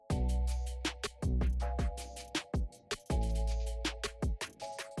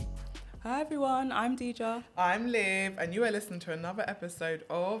Hi everyone, I'm Deja. I'm Liv, and you are listening to another episode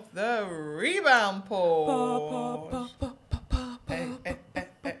of The Rebound Pod.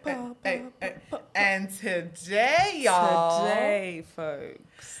 And today, y'all, Today,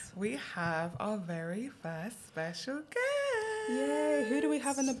 folks. we have our very first special guest. Yay, who do we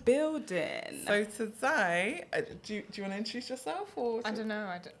have in the building? So today, do you want to introduce yourself? Or I don't know.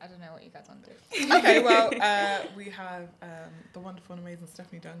 I don't know what you guys want to do. Okay, well, we have the wonderful and amazing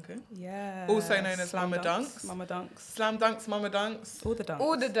Stephanie Duncan. Yeah. Also known as Slam Mama Dunks. Mama Dunks. Slam Dunks, Mama Dunks. All the dunks.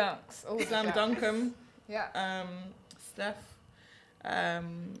 All the dunks. All the Slam dunks. Duncan. Yeah. Steph.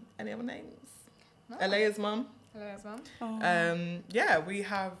 Any other names? No. Alea's mum. Hello, as well. Oh. Yeah, we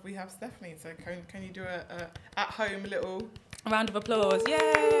have Stephanie. So can you do a at home little? Round of applause.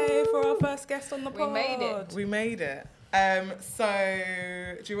 Yay for our first guest on the We pod. made it. We made it. So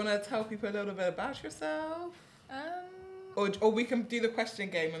do you want to tell people a little bit about yourself, or we can do the question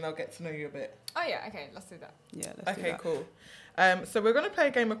game and they'll get to know you a bit. Oh yeah. Okay. Let's do that. Yeah, let's do Okay, that. cool. So we're gonna play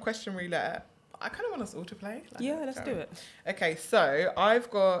a game of question roulette. I kind of want us all to play. Yeah, let's do it. Okay, so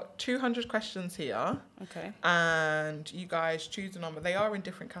I've got 200 questions here. Okay. And you guys choose a number. They are in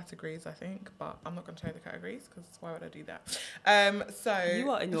different categories, I think, but I'm not going to tell you the categories because why would I do that? So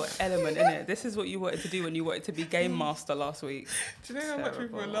You are in your element, innit? This is what you wanted to do when you wanted to be game master last week. do you know how much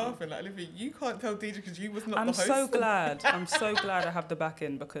people were Terrible. laughing? Like, Olivia, you can't tell DJ because you was not I'm the host. so glad. I'm so glad I have the back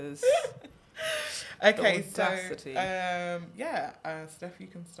in because Okay, the so audacity. Steph, you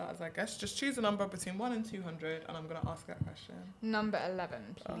can start as I guess. Just choose a number between 1 and 200, and I'm going to ask that question. Number 11,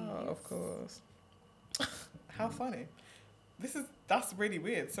 please. Oh, of course. How funny. That's really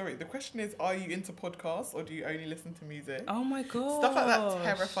weird. Sorry. The question is, are you into podcasts or do you only listen to music? oh my god, Stuff like that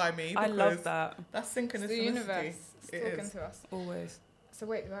terrify me. I because love that. That's It's synchronicity. the universe It talking is. to us. Always. So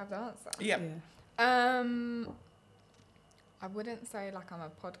wait, do I have the answer? Yeah. I wouldn't say like I'm a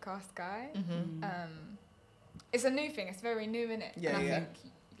podcast guy. Mm-hmm. It's a new thing. It's very new, innit? Yeah, and I yeah. think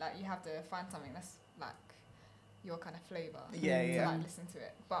like you have to find something that's like your kind of flavour. Yeah, to yeah. like listen to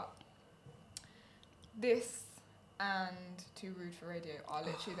it. But this and Too Rude for Radio are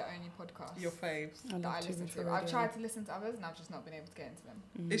literally the only podcasts Your faves. that I listen to. I've tried to listen to others and I've just not been able to get into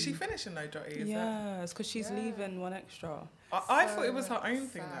them. Is she finishing though, Dottie? Is Yeah, it's because she's Yeah. leaving One Extra. I thought it was her So own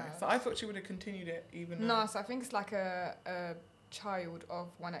thing though. sad. So I thought she would have continued it even No, though. so I think it's like a child of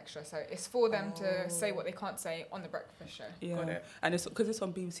One Extra. So it's for them to say what they can't say on the breakfast show. Yeah, Got it. and it's because it's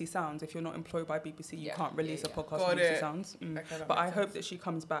on BBC Sounds. If you're not employed by BBC, you Yeah, can't release yeah, a yeah. podcast Got on BBC it. Sounds. Okay, that But I makes hope sense. that she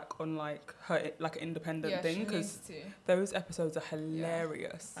comes back on like her like an independent Yeah, thing she because needs to. those episodes are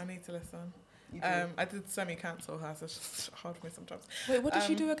hilarious. I need to listen. You do. I did semi-cancel her, so it's just hard for me sometimes. Wait, what did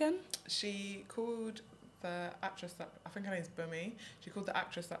she do again? She called the actress that, I think her name's Bumi, she called the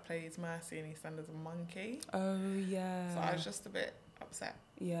actress that plays Mercy in EastEnders a monkey. Oh yeah. So I was just a bit upset.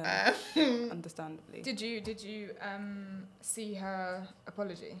 Yeah, understandably. Did you see her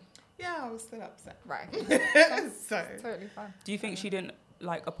apology? Yeah, I was still upset. Right. So Totally fine. Do you think she didn't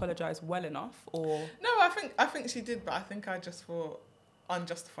like apologize well enough, or? no, I think she did, but I think I just thought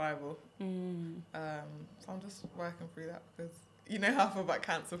unjustifiable. So I'm just working through that because you know how I feel about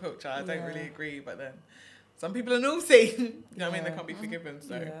cancel culture. I don't really Yeah. agree, but then some people are naughty. You know what I mean? They Yeah. can't be forgiven.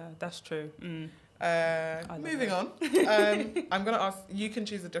 So Yeah, that's true. love moving it. on. I'm gonna ask. You can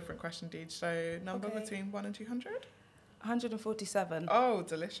choose a different question, Deej. So number Okay. between 1 and 200. 147. Oh,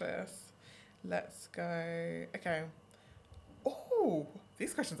 delicious. Let's go. Okay. Oh,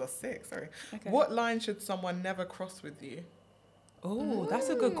 these questions are sick. Sorry. Okay. What line should someone never cross with you? Oh, that's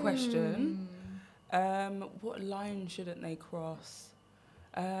a good question. What line shouldn't they cross?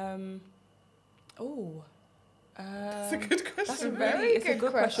 That's a good question. That's a Very really, it's a good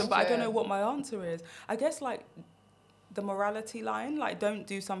good question, but I don't know question. what my answer is. I guess like the morality line, like don't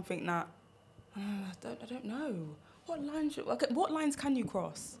do something that I don't know. What line should? Okay, what lines can you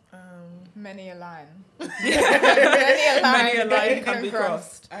cross? Many a line. Many a line that can be you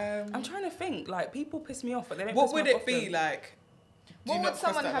crossed. I'm trying to think. Like people piss me off, but they don't. What piss me would off it be often. like? Do you What not would cross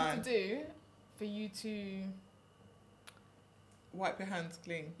someone that have line? to do for you to, Wipe your hands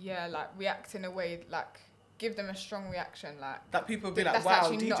clean. like react in a way, like give them a strong reaction, like That people would be like, That's wow,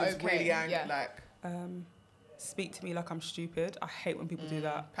 actually not DJ's okay, really angry. yeah. Like, Speak to me like I'm stupid. I hate when people do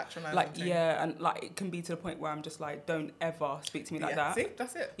that. patronising. Like thing. yeah, and like it can be to the point where I'm just like, don't ever speak to me like that. See,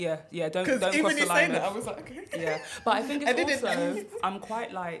 that's it. Yeah, don't Because cross even the you line. saying that, I of- was like, okay. Yeah, but I think I it's didn't- also I'm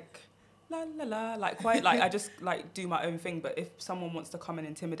quite like la la la, like quite like I just like do my own thing. But if someone wants to come and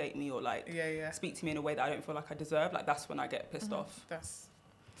intimidate me or like Yeah. speak to me in a way that I don't feel like I deserve, like that's when I get pissed off. That's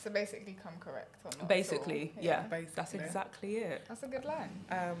So basically, come correct or not. Basically, or, yeah. Basically. That's exactly it. That's a good line.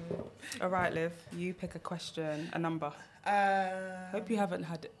 All right, Liv, you pick a question, a number. Hope you haven't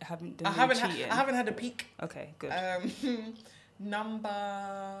done I haven't cheating. I haven't had a peek. Okay, good. Number.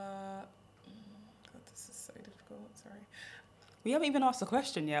 God, this is so difficult. Sorry. We haven't even asked the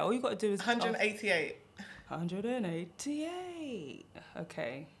question yet. All you got to do is 188. 188.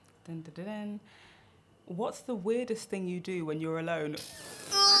 Okay. Dun, dun, dun, dun. What's the weirdest thing you do when you're alone?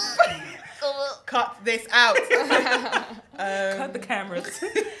 Cut this out. Cut the cameras.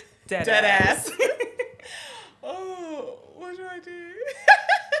 Dead ass. Oh, what do I do?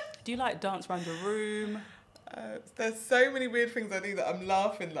 Do you like dance around your room? There's so many weird things I do that I'm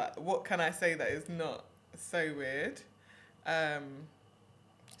laughing. Like, what can I say that is not so weird?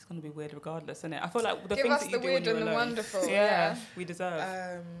 It's gonna be weird regardless, isn't it? I feel like the Give things us that you the do when weird you're and the alone. wonderful. Yeah, we deserve.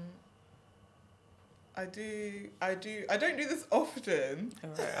 I don't do this often. All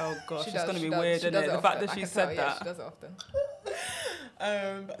right. Oh gosh, She it's does, gonna she be does, weird, she isn't does it? The often. fact that I she can said tell, that. Yeah, she does it often.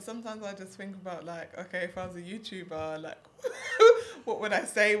 But sometimes I just think about like, okay, if I was a YouTuber, like, what would I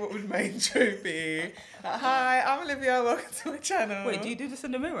say? What would my intro be? Like, hi, I'm Olivia. Welcome to my channel. Wait, do you do this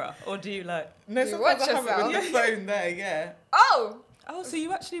in the mirror, or do you like? No, Do you sometimes watch I have it with the yourself? phone there. Yeah. Oh! Oh, so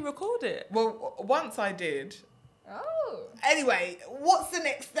you actually record it? Well, once I did. Oh. Anyway, what's the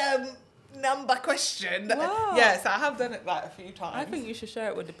next number question? Wow. Yeah, so I have done it like a few times. I think you should share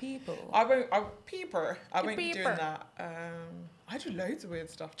it with the people. I won't be doing Peeper. that. I do loads of weird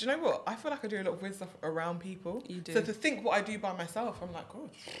stuff. Do you know what? I feel like I do a lot of weird stuff around people. You do. So to think what I do by myself, I'm like, oh,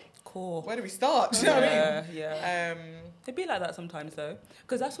 Cool. where do we start? Do you know what I mean? Yeah. It'd be like that sometimes though,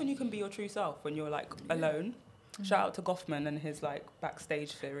 because that's when you can be your true self, when you're like alone. Shout out to Goffman and his like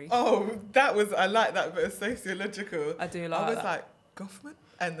backstage theory. Oh, I like that bit of sociological. I do like I was that. like, Goffman?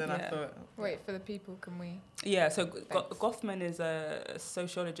 And then I Yeah. thought, Wait, for the people, can we? Yeah, so Thanks. Goffman is a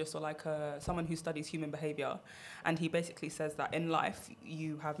sociologist or like someone who studies human behavior, and he basically says that in life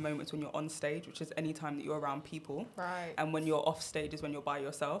you have moments when you're on stage, which is any time that you're around people, Right. and when you're off stage is when you're by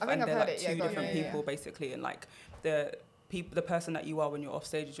yourself, I think and I've they're heard like it, yeah, two go on, different yeah, yeah. people basically, and like the person that you are when you're off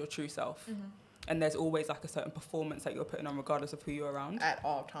stage is your true self, Mm-hmm. and there's always like a certain performance that you're putting on regardless of who you're around. at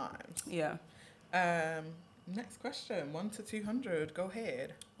all times. Yeah. Next question, 1 to 200. Go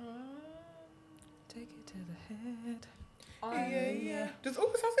ahead. Take it to the head. Yeah. Does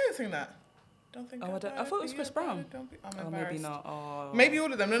August have to sing that? Don't think. Oh, I thought it was Chris Brown. Don't be, I'm Oh, embarrassed. maybe not. Oh. Maybe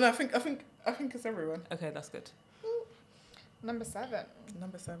all of them. No, I think it's everyone. Okay, that's good. Number 7.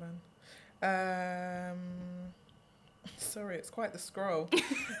 Number 7. Sorry, it's quite the scroll.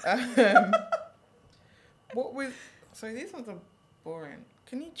 What was? So these ones are boring.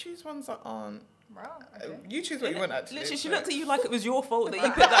 Can you choose ones that aren't? Wow. Okay. You choose what you want. Actually. Literally, she so- looked at you like it was your fault that you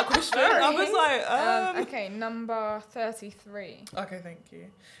put that question. I was like, Okay, number 33. Okay, thank you.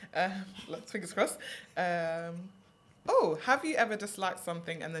 Let's fingers crossed. Have you ever disliked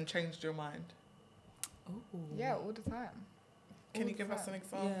something and then changed your mind? Ooh. Yeah, all the time. Can All you the give us an time.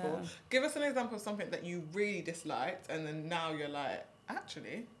 example? Yeah. Give us an example of something that you really disliked and then now you're like,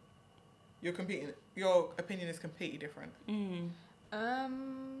 actually, your opinion is completely different.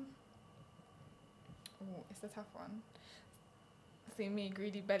 Oh, it's a tough one. See me,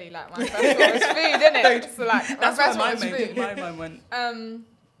 greedy belly, like my first one was food, innit? So like, That's my why first one my was food. mind went.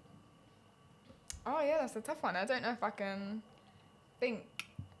 Oh yeah, that's a tough one. I don't know if I can think.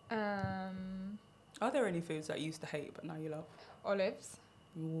 Are there any foods that you used to hate but now you love? Olives.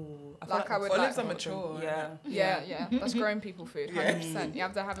 Ooh, Like I would Olives like- are mature. Yeah. Yeah. That's grown people food, 100%. You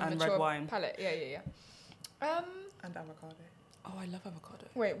have to have a And mature red wine. palate. Yeah. And avocado. Oh, I love avocado.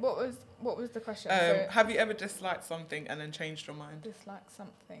 Wait, what was the question? Have you ever disliked something and then changed your mind? Dislike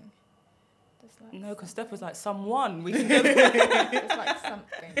something. No, because Steph was like, someone we can Dislike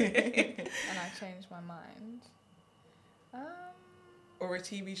something, and I changed my mind. Or a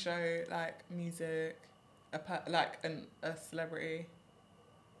TV show, like music, a celebrity.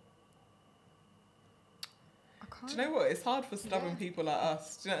 I can't. Do you know what? It's hard for stubborn Yeah. people like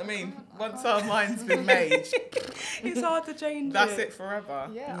us. Do you know what I mean? can't- I Once can't. our mind's been made, It's hard to change that's it forever.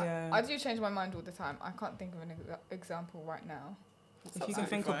 Yeah, Yeah. I do change my mind all the time. I can't think of an example right now. If you can Absolutely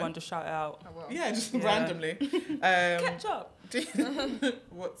think fine. of one, just shout it out. I will. Yeah, just Yeah. randomly. Catch up.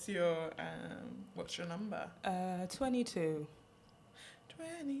 What's your number? 22.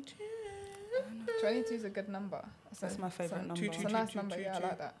 22. 22 is a good number. That's my favourite number. It's a nice number. Yeah, I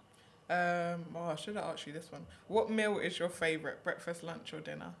like that. I should have asked you this one. What meal is your favourite? Breakfast, lunch, or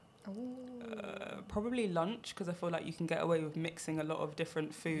dinner? Probably lunch, because I feel like you can get away with mixing a lot of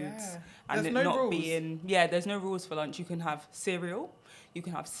different foods Yeah. and There's it no not rules. being there's no rules for lunch. You can have cereal, you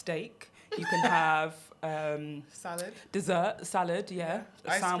can have steak, You can have Salad. dessert, salad, yeah.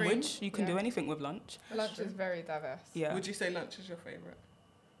 A Ice sandwich. cream. You can Yeah. do anything with lunch. Lunch is very diverse. Yeah. Would you say lunch is your favourite?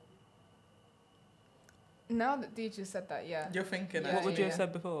 Now that DJ said that, yeah. You're thinking. Yeah, What would you have yeah.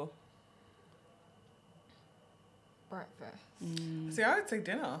 said before? Breakfast. See, I would say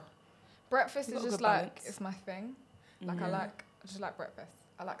dinner. Breakfast You've is got a just good like, balance. it's my thing. Like, I just like breakfast.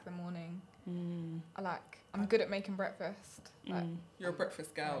 I like the morning. I'm good at making breakfast. Like, You're a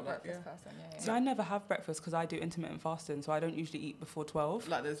breakfast I'm gal, a like, breakfast yeah. person, yeah. So I never have breakfast because I do intermittent fasting, so I don't usually eat before 12.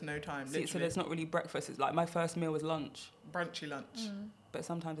 Like, there's no time. See, Literally. so there's not really breakfast. It's like my first meal is lunch, Brunchy lunch. but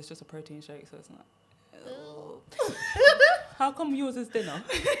sometimes it's just a protein shake, so it's not. How come yours is dinner?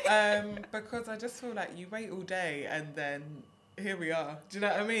 Because I just feel like you wait all day and then here we are. Do you know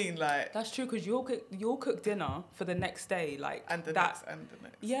what I mean? Like, That's true because you'll cook dinner for the next day, like and the that. next, and the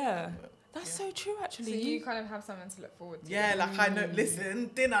next. Yeah. and the- That's yeah. so true, So actually. you kind of have something to look forward to. Yeah, like I know. Listen,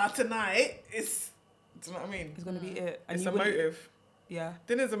 dinner tonight is. Do you know what I mean? It's gonna be it. It's you a wouldn't- motive. Yeah.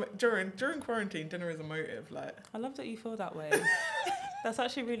 Dinner's during quarantine. Dinner is a motive. Like I love that you feel that way. That's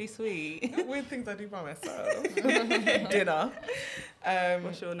actually really sweet. weird things I do by myself. Dinner.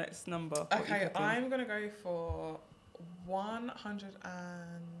 What's your next number? What you Okay, cooking? I'm gonna go for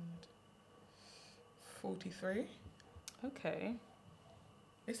 143. Okay.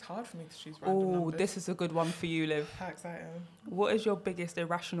 It's hard for me to choose random Oh, numbers. this is a good one for you, Liv. How exciting! What is your biggest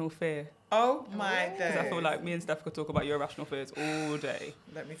irrational fear? Oh my Oh. days! Because I feel like me and Steph could talk about your irrational fears all day.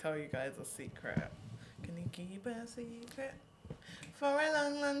 Let me tell you guys a secret. Can you keep a secret for a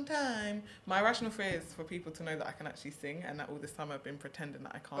long, long time? My irrational fear is for people to know that I can actually sing, and that all this time I've been pretending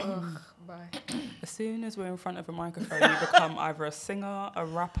that I can't. Ugh, bye. As soon as we're in front of a microphone, you become either a singer, a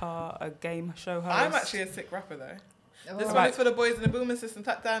rapper, a game show host. I'm actually a sick rapper though. This Oh. one is for the boys in the booming system.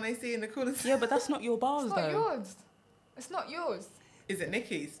 Tap down, AC in the coolest. Yeah, but that's not your bars, It's though. not yours. It's not yours. Is it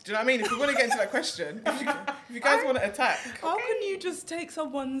Nikki's? Do you know what I mean? If we want to get into that question, if you guys want to attack. How can you just take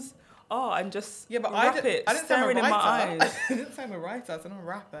someone's art and just Yeah, but rap I it didn't say I'm a staring in my writer. eyes? I didn't say I'm a writer. I said I'm a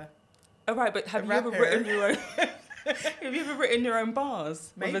rapper. Oh, right, but have A you ever rapper. written your own? Have you ever written your own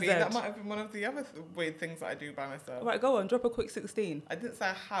bars? with a Maybe Z? that might have been one of the other weird things that I do by myself. Right, go on, drop a quick 16. I didn't say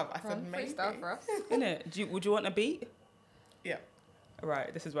I have. I said maybe. Freestyle for us. Innit? Would you want a beat? Yeah.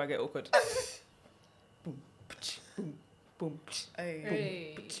 Right, this is where I get awkward. Boom, pch, boom, boom, pch, Hey.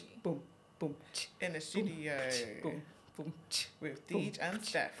 Hey. boom, boom, pch, In the studio boom, boom, pch, with boom, Deej and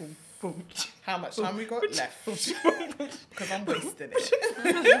Steph. boom, boom, pch. How much time we got left? Because I'm wasting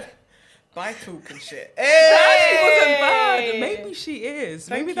it. By talking shit. That actually wasn't Hey! bad. Maybe she is.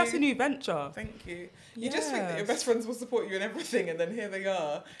 Thank Maybe that's you. a new venture. Thank you. You just think that your Yes. best friends will support you in everything, and then here they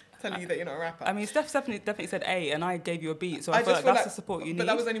are telling you that you're not a rapper. I mean, Steph definitely said A, and I gave you a beat, so I, I feel just like feel that's the support you need. But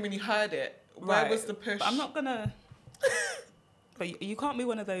that was only when you heard it. Where Right. was the push? But I'm not gonna. But you can't be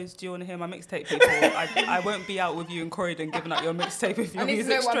one of those. Do you want to hear my mixtape, people? I won't be out with you in Croydon giving out your mixtape if your I need to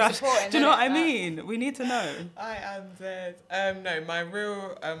music's know what I'm trash. supporting. Do you know what innit? I mean? We need to know. I am dead. No, my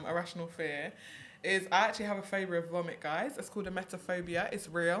real irrational fear is I actually have a phobia of vomit, guys. It's called a metaphobia. It's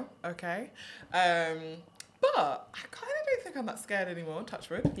real, okay? But I kind of don't think I'm that scared anymore,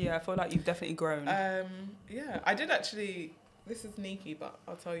 touch wood. Yeah, I feel like you've definitely grown. Yeah, I did actually, this is sneaky, but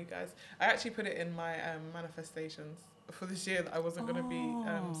I'll tell you guys. I actually put it in my manifestations for this year that I wasn't going to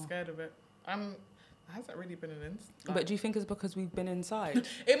be scared of it. It hasn't really been an But do you think it's because we've been inside?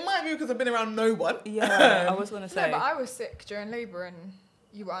 It might be because I've been around no one. Yeah, I was gonna say. No, but I was sick during labour and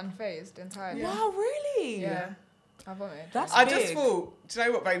you were unfazed entirely. Wow, really? Yeah. I vomited. That's I big. just thought, do you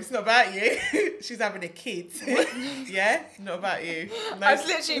know what, babe? It's not about you. She's having a kid. Yeah? Not about you. No. I was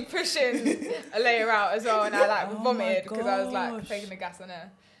literally pushing a layer out as well, and I like Oh my vomited because I was like gosh. taking the gas on her.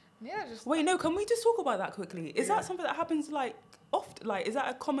 Yeah, just Wait, no. Can we just talk about that quickly? Is Yeah. that something that happens like often? Like, is that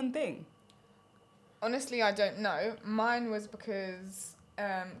a common thing? honestly, I don't know. Mine was because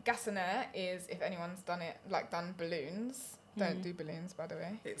gas and air is if anyone's done it, like done balloons. Don't do balloons, by the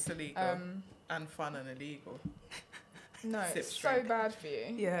way. It's illegal and fun and illegal. No, Sip it's strength. so bad for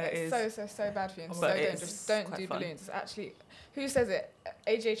you. Yeah, it it's so bad for you. And But so don't it's just don't quite do fun. balloons. It's actually, who says it?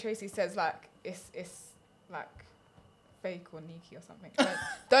 AJ Tracy says like it's like fake or sneaky or something.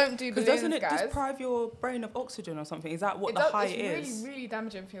 Don't do Because balloons, doesn't it guys. deprive your brain of oxygen or something? Is that what It the does- high it's is? really, really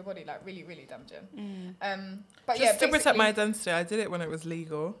damaging for your body. Like really, really damaging. But Just yeah, to protect my basically- identity, I did it when it was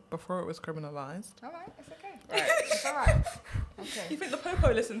legal, before it was criminalised. All right, it's okay. Right. It's all right. You Okay. think the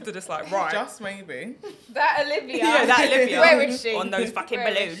popo listened to this like right? Just maybe. That Olivia. Yeah, that Olivia. Where is she? On those fucking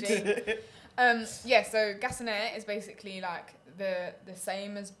Where is balloons. she? Yeah, so gas and air is basically like the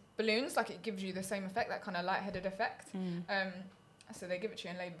same as balloons. Like it gives you the same effect, that kind of lightheaded effect. So they give it to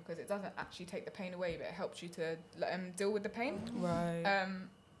you in labour because it doesn't actually take the pain away, but it helps you to deal with the pain. Right.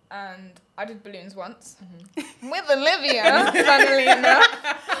 and I did balloons once with Olivia, funnily enough.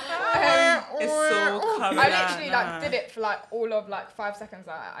 It's so coming I out literally now. like did it for like all of like 5 seconds.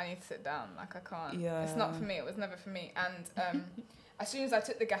 Like, I need to sit down. Like I can't. Yeah. It's not for me. It was never for me. And as soon as I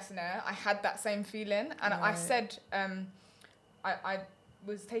took the gas and air, I had that same feeling. And I Right. said, I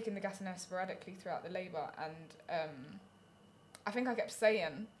was taking the gas and air sporadically throughout the labour, and I think I kept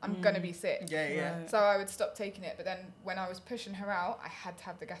saying, I'm gonna be sick. Yeah. Right. So I would stop taking it. But then when I was pushing her out, I had to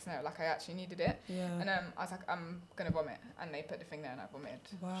have the gas and air. Like I actually needed it. Yeah. And I was like, I'm gonna vomit. And they put the thing there, and I vomited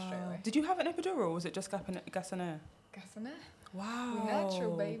straight Wow. away. Did you have an epidural, or was it just gas and air? Gas and air. Wow. We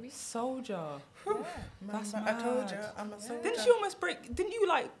natural, baby. Soldier. Yeah. That's I told you, mad. I'm a soldier. Didn't you almost break? Didn't you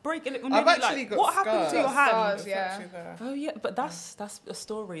like break a little? I've nearly, actually like, got what happened to scars. your Got hand? scars. It's Yeah. actually there. Oh yeah, but that's a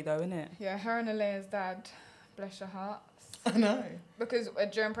story though, isn't it? Yeah, her and Alea's dad, bless her heart. I know. Because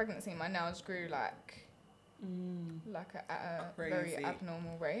during pregnancy, my nails grew like at a very Crazy.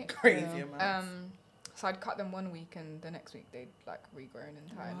 abnormal rate. Crazy Yeah. amounts. So I'd cut them one week, and the next week they'd like regrown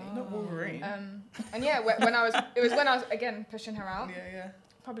entirely. Wow. Not Wolverine. And yeah, when I was again pushing her out, Yeah.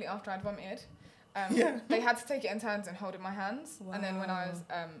 probably after I'd vomited. Yeah. They had to take it in turns and hold in my hands. And then when I was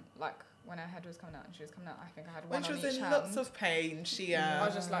Wow. like when her head was coming out and she was coming out, I think I had When one she on was each in hand. lots of pain, she I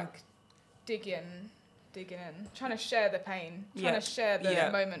was just like digging in, trying to share the pain, trying Yeah. to share the Yeah.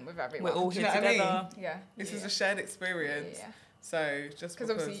 moment with everyone. We're all Do you here know what I together. Yeah. this yeah. is a shared experience. Yeah. So just Because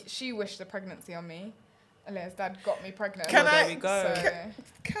obviously she wished the pregnancy on me. Alea's dad got me pregnant. Can Well, I- there we go. So,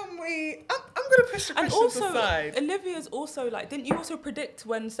 can we? I'm gonna push the And questions also, aside. Olivia's also like, didn't you also predict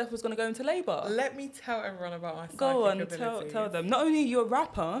when Steph was going to go into labour? Let me tell everyone about my psychic Go on, abilities. tell them. Not only you're a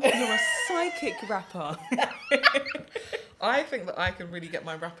rapper, you're a psychic rapper. I think that I can really get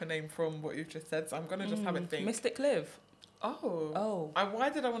my rapper name from what you've just said, so I'm gonna just have it think. Mystic Liv. Oh. Oh. Why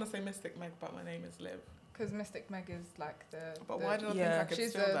did I want to say Mystic Meg, but my name is Liv? because Mystic Meg is like the. But the, why did I Yeah. think I could She's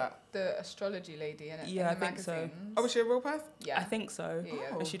steal that? the astrology lady in it. Yeah, in the I think so. magazines. Oh, was she a real person? Yeah. I think so. Yeah.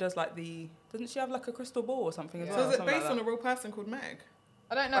 Oh. And she does like doesn't she have like a crystal ball or something as Yeah. So well? is it Something based like on that. a real person called Meg?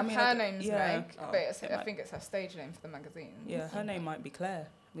 I don't know I if mean, her I name's yeah. Meg, Oh, but it's, it I might- think it's her stage name for the magazine. Yeah, her name might be Claire.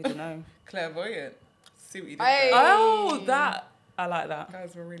 We don't know. Clairvoyant. See what you did Hey. there. Oh, that. I like that.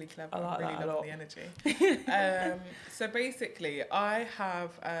 Guys were really clever. I like really that a love lot. the energy. So basically, I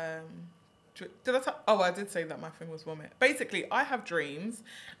have. Did I? I did say that my thing was vomit. Basically, I have dreams,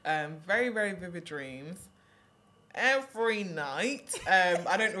 very very vivid dreams, every night.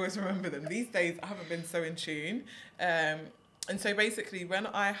 I don't always remember them these days. I haven't been so in tune. And so basically, when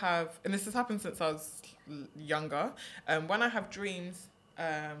I have, and this has happened since I was younger, when I have dreams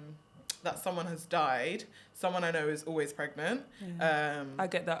that someone has died, someone I know is always pregnant. I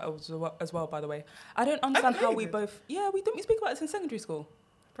get that as well, by the way. I don't understand how we believe both... Yeah, didn't we speak about this in secondary school?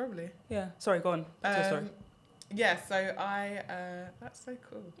 Probably. Yeah. Sorry, go on. Tell your story. Yeah, so I, that's so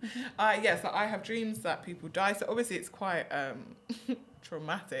cool. So I have dreams that people die. So obviously it's quite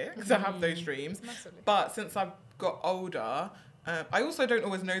traumatic to have those dreams. Massively. But since I've got older, I also don't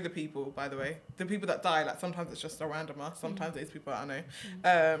always know the people, by the way. The people that die, like sometimes it's just a randomer. Sometimes it's people that I know.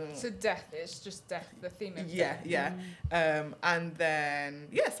 So death, it's just death, the theme of Yeah, death. yeah. And then,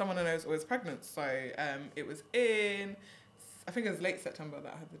 someone I know is always pregnant. So it was I think it was late September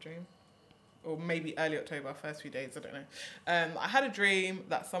that I had the dream. Or maybe early October, first few days, I don't know. I had a dream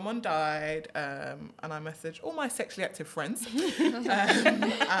that someone died, and I messaged all my sexually active friends.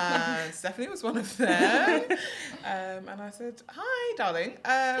 And Stephanie was one of them. And I said, hi, darling.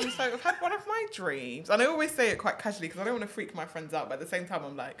 So I've had one of my dreams. And I always say it quite casually because I don't want to freak my friends out. But at the same time,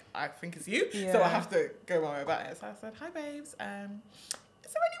 I'm like, I think it's you. So Yeah. I have to go my way about it. So I said, hi, babes. Is there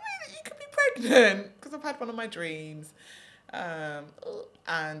any way that you could be pregnant? Because I've had one of my dreams. Is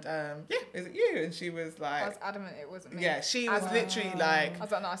it you? And she was I was like, adamant it wasn't me. yeah, she was Wow. literally like, I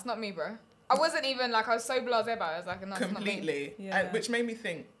was like, no, it's not me, bro. I wasn't even like, I was so blasé about it. I was like, no, it's not me. completely, Yeah. which made me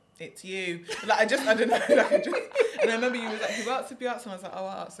think, it's you. Like, I don't know, and I remember you was like, who else have you asked? And I was like, oh,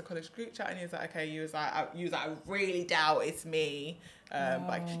 I asked the college group chat, and he was like, okay, you was like, I really doubt it's me.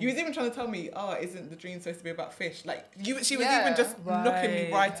 Like, you was even trying to tell me, oh, isn't the dream supposed to be about fish? Like, she was Yeah. even just knocking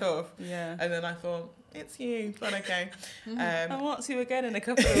me Right. right off. Yeah. And then I thought, it's you, but okay. I want you again in a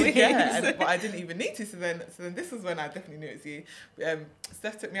couple of weeks. But I didn't even need to. So then this is when I definitely knew it was you.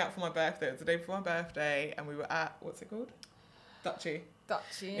 Steph took me out for my birthday. It was the day before my birthday, and we were at, what's it called? Duchy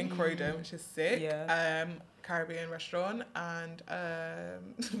Dutchy. in Croydon, which is sick. Yeah. Caribbean restaurant, and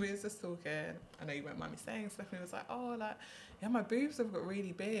we was just talking. I know you won't mind me saying. Stephanie was like, "Oh, like, yeah, my boobs have got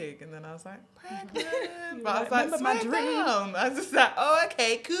really big," and then I was like, "Pregnant," but I was like, remember my "Swear dream." down." I was just like, "Oh,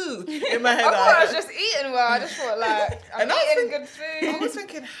 okay, cool." In my head, I thought I was just eating well. I just thought like I'm And I was eating good food. I was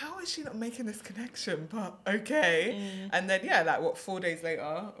thinking, how is she not making this connection? But okay. And then yeah, like what, 4 days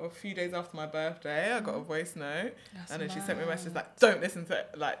later, or a few days after my birthday, I got a voice note, and then she sent me a message like, "Don't listen to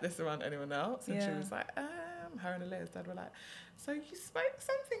like this around anyone else." And she was like, her and Alea's dad were like, "So you spoke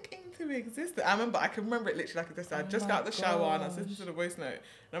something into existence." I can remember it literally like this. I just got out the shower and I was listening to the voice note.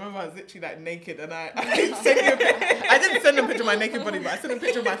 And I remember I was literally like naked, and I didn't send a picture of my naked body, but I sent a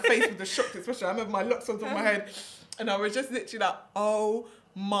picture of my face with the shocked expression. I remember my locks on top of my head, and I was just literally like, "Oh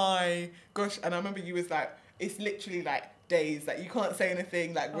my gosh!" And I remember you was like, "It's literally like days, like you can't say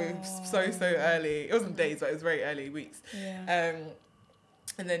anything, like we're so early." It wasn't days, but it was very early weeks.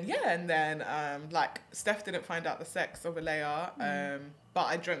 And then like Steph didn't find out the sex of Alea, but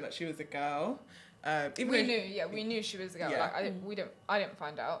I dreamt that she was a girl. We knew she was a girl. Yeah. Like I didn't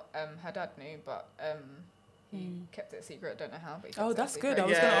find out. Her dad knew, but he kept it a secret. Don't know how, but he kept it That's a good. secret. I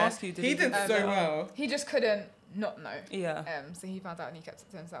was going to ask you. He did so well. He just couldn't not know. Yeah. So he found out and he kept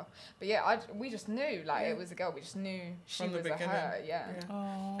it to himself. But yeah, we just knew like it was a girl. We just knew she From the was a beginning. her. Yeah.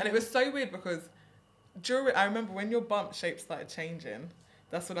 And it was so weird because I remember when your bump shape started changing.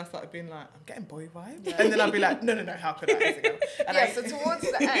 That's when I started being like, I'm getting boy vibes. Yeah. And then I'd be like, no, how could I? It's a girl. And so towards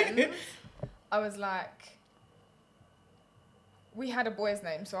the end, I was like, we had a boy's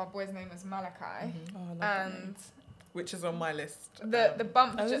name, so our boy's name was Malachi, and which is on my list. The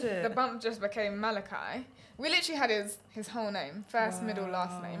bump just became Malachi. We literally had his whole name, first, middle,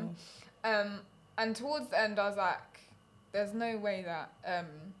 last name, and towards the end, I was like, there's no way that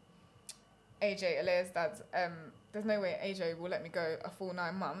AJ, Alea's dad's, there's no way AJ will let me go a full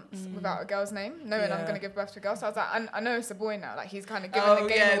 9 months without a girl's name, knowing I'm going to give birth to a girl. So I was like, I know it's a boy now. Like, he's kind of giving the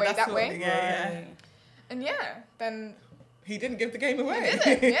game away that way. Yeah. And then... He didn't give the game away. He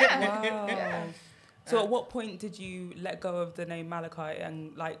didn't, yeah. Wow. Yeah. So at what point did you let go of the name Malachi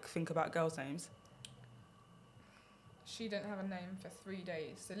and, like, think about girls' names? She didn't have a name for 3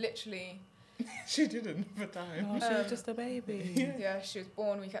 days. So literally... She didn't for time. Oh, she was just a baby. Yeah, she was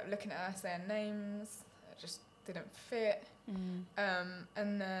born. We kept looking at her, saying names. It just didn't fit.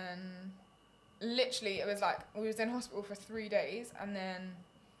 And then literally it was like we was in hospital for 3 days, and then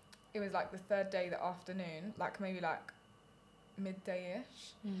it was like the third day, the afternoon, like maybe like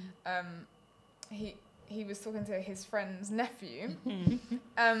midday-ish. He was talking to his friend's nephew,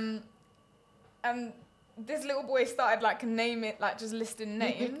 and this little boy started like just listing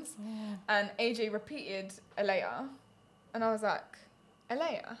names, and AJ repeated Alea, and I was like,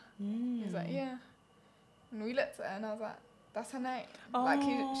 Alea? He's like, yeah. And we looked at her and I was like, that's her name. Like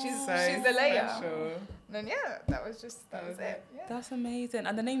she's Alea. Special. And then that was it. Yeah. That's amazing.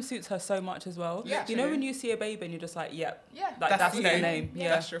 And the name suits her so much as well. Yeah. You know when you see a baby and you're just like, yep. Yeah. Like that's their name. Yeah.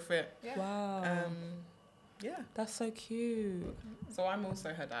 That's your fit. Yeah. Wow. Yeah. That's so cute. So I'm also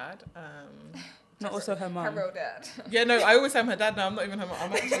her dad. Not also her mum. Her real dad. Yeah, no, I always say I'm her dad now. I'm not even her mum.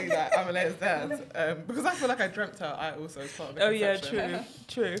 I'm actually like, I'm Alea's dad. Because I feel like I dreamt her. I also was part of the conception.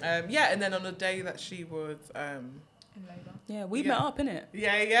 True. And then on the day that she was... in labour. Yeah, we met up, innit?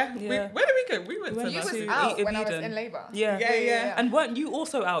 Yeah. Where did we go? We went to... You was to out Eden. when I was in labour. Yeah. And weren't you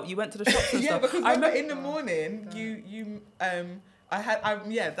also out? You went to the shops and yeah, stuff. because I remember in the morning,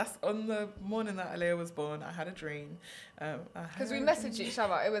 that's on the morning that Alea was born. I had a dream. Because we messaged each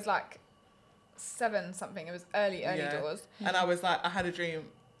other. It was like 7 something. It was early doors. And I was like, I had a dream.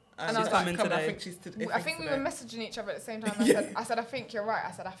 And she's coming today. I think she's today. I think we were messaging each other at the same time. I said, I think you're right.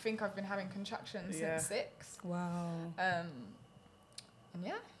 I said, I think I've been having contractions since 6. Wow. And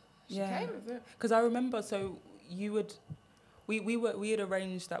she came. Because I remember, so you would, we had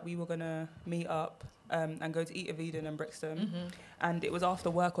arranged that we were gonna meet up and go to eat of Eden in Brixton, and it was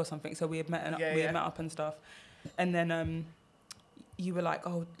after work or something. So we had met had met up and stuff, and then you were like,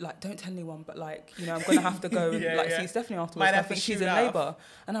 oh, like, don't tell anyone, but like, you know, I'm gonna have to go and see Stephanie afterwards. I think she's in labour.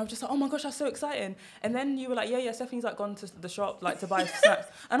 And I was just like, oh my gosh, that's so exciting. And then you were like, yeah, Stephanie's like gone to the shop like to buy snacks.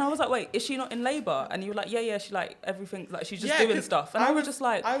 And I was like, wait, is she not in labour? And you were like, yeah, she like everything, like she's just doing stuff. And I was just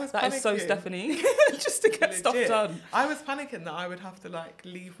like, that is so Stephanie, just to get stuff done. I was panicking that I would have to like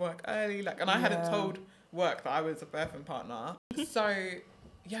leave work early, like, and I hadn't told work that I was a birthing partner. So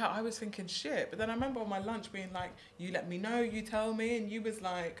yeah, I was thinking shit. But then I remember on my lunch being like, you let me know, you tell me. And you was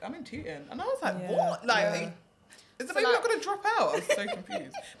like, I'm in Tooting. And I was like, what? Like, is the baby not going to drop out? I was so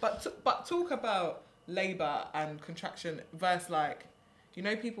confused. But talk about labour and contraction versus like, you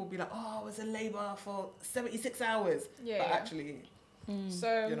know, people be like, oh, I was in labour for 76 hours. But actually,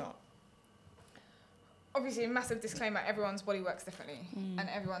 So you're not. obviously, a massive disclaimer, everyone's body works differently and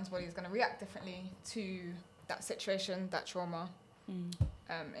everyone's body is going to react differently to that situation, that trauma,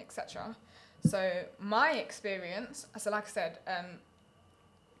 etc. So my experience, so like I said,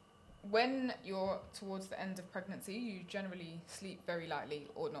 when you're towards the end of pregnancy, you generally sleep very lightly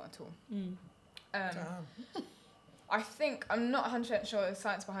or not at all. I think, I'm not 100% sure the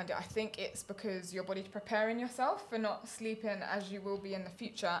science behind it. I think it's because your body's preparing yourself for not sleeping as you will be in the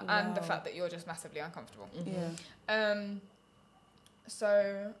future, and the fact that you're just massively uncomfortable.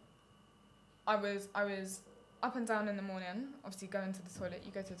 So I was up and down in the morning, obviously going to the toilet.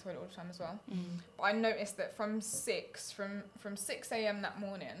 You go to the toilet all the time as well. But I noticed that from 6 a.m. that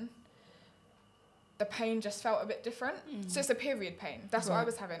morning, the pain just felt a bit different. So it's a period pain. That's what I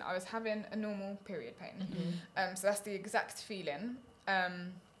was having. I was having a normal period pain. So that's the exact feeling.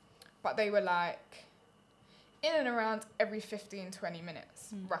 But they were like in and around every 15, 20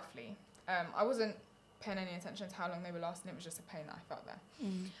 minutes, roughly. I wasn't paying any attention to how long they were lasting. It was just a pain that I felt there.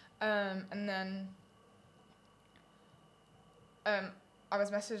 And then I was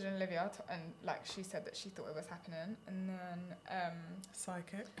messaging Olivia and like she said that she thought it was happening, and then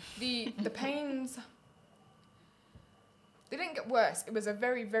psychic. The pains, they didn't get worse. It was a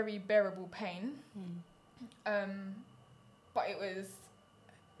very, very bearable pain, but it was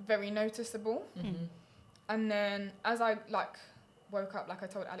very noticeable. And then as I like woke up, like I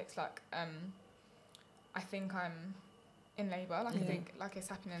told Alex, like I think I'm in labour, like I think like it's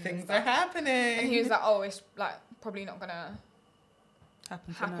happening. Things are happening. And he was like, oh, it's like probably not gonna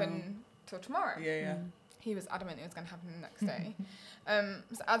happen till tomorrow. He was adamant it was going to happen the next day.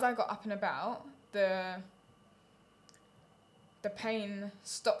 So as I got up and about, the pain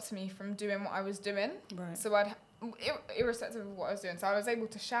stopped me from doing what I was doing. So I'd irrespective of what I was doing, so I was able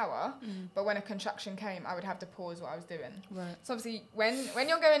to shower, but when a contraction came, I would have to pause what I was doing. So obviously when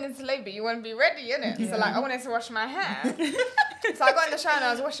you're going into labour, you want to be ready, innit? So like I wanted to wash my hair. So I got in the shower and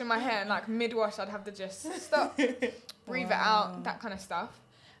I was washing my hair, and like mid-wash I'd have to just stop, breathe it out, that kind of stuff.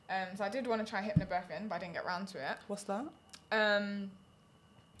 So I did want to try hypnobirthing, but I didn't get around to it. What's that?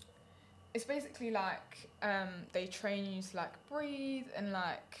 It's basically like they train you to like breathe and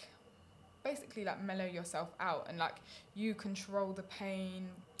like basically like mellow yourself out, and like you control the pain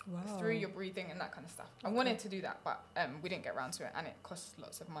through your breathing and that kind of stuff. I wanted to do that, but we didn't get around to it, and it costs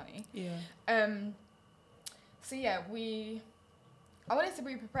lots of money. So yeah, I wanted to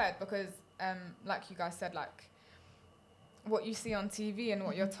be prepared because like you guys said, like what you see on TV and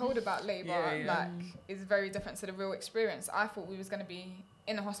what you're told about labour is very different to the real experience. I thought we was going to be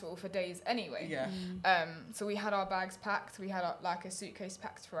in a hospital for days anyway. So we had our bags packed. We had like a suitcase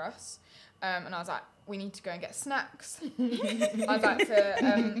packed for us. And I was like, we need to go and get snacks. I was like to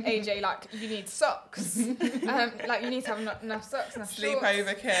AJ, like, you need socks. Like, you need to have enough socks, enough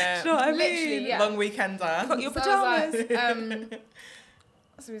sleepover kit. Sure, I mean, literally, long weekender. Got your pajamas.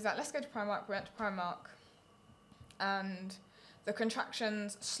 So he was like, let's go to Primark. We went to Primark. And the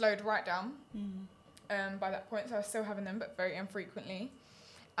contractions slowed right down by that point. So I was still having them, but very infrequently.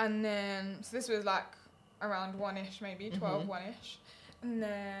 And then, so this was like around 1-ish, maybe 12, 1-ish. And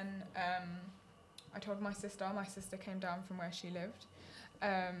then I told my sister. My sister came down from where she lived.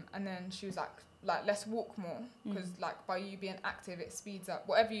 And then she was like let's walk more, because like by you being active, it speeds up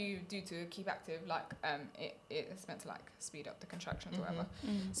whatever you do to keep active. Like it's meant to like speed up the contractions or whatever.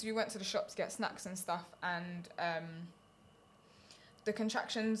 So we went to the shops to get snacks and stuff, and the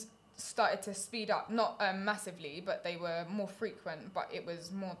contractions started to speed up, not massively, but they were more frequent. But it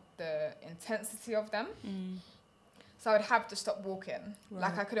was more the intensity of them. So I would have to stop walking.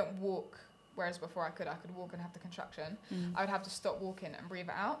 Like I couldn't walk. Whereas before I could walk and have the contraction. I would have to stop walking and breathe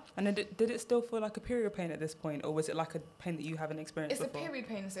it out. And then did it still feel like a period pain at this point, or was it like a pain that you haven't experienced before? It's a period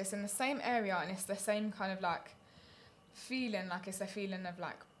pain, so it's in the same area, and it's the same kind of like feeling, like it's a feeling of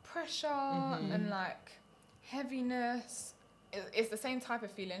like pressure and like heaviness. It's the same type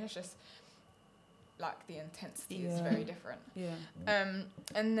of feeling, it's just like the intensity is very different.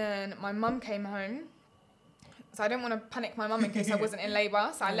 And then my mum came home. So I didn't want to panic my mum in case I wasn't in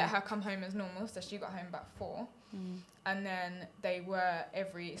labour, so I let her come home as normal. So she got home about 4. And then they were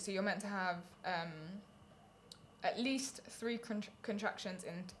so you're meant to have at least 3 contractions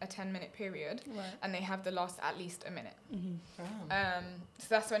in a 10-minute period, and they have the last at least a minute. So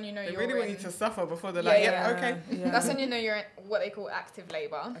that's when you know they you're really want you to suffer before they're like, okay. That's when you know you're in what they call active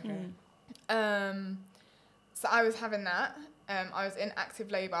labour. So I was having that. I was in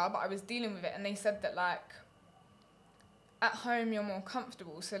active labour, but I was dealing with it, and they said that like, at home you're more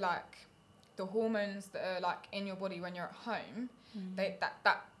comfortable, so like the hormones that are like in your body when you're at home,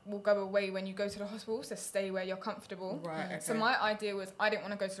 that will go away when you go to the hospital, so stay where you're comfortable. Right, okay. So my idea was I didn't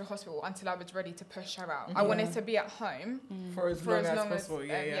want to go to the hospital until I was ready to push her out. I wanted to be at home for as long as possible,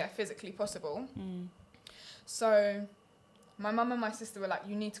 physically possible. So my mum and my sister were like,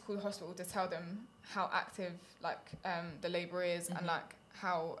 you need to call the hospital to tell them how active like the labour is and like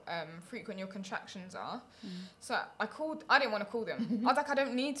how frequent your contractions are. So I called. I didn't want to call them. I was like, I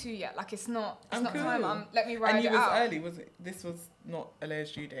don't need to yet. Like it's not time. Let me ride it out. And you was early, was it? This was not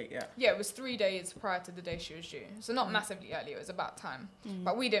Alea's due date yet. Yeah, it was 3 days prior to the day she was due. So not massively early. It was about time.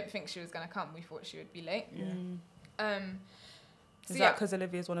 But we didn't think she was gonna come. We thought she would be late. Is that because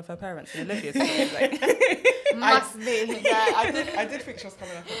Olivia's one of her parents and Olivia's late? Must be. Yeah, I did think she was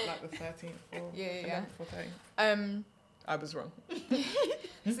coming up at like the 13th or 11th or 13th. I was wrong.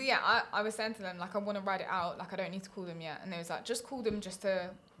 So yeah, I was saying to them, like, I want to ride it out, like I don't need to call them yet. And they was like, just call them just to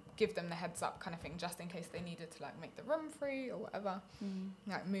give them the heads up kind of thing, just in case they needed to like make the room free or whatever,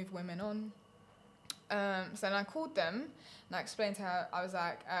 like move women on. So then I called them and I explained to her, I was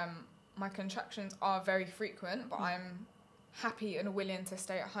like, my contractions are very frequent, but I'm happy and willing to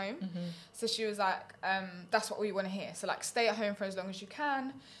stay at home. So she was like, that's what we want to hear. So like stay at home for as long as you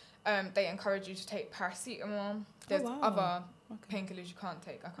can. They encourage you to take paracetamol. There's other painkillers you can't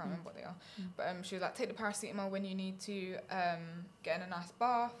take. I can't remember what they are. But she was like, take the paracetamol when you need to get in a nice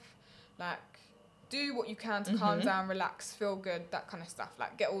bath. Like, do what you can to calm down, relax, feel good, that kind of stuff.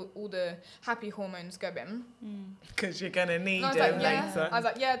 Like, get all the happy hormones going. Because you're going to need it later. I was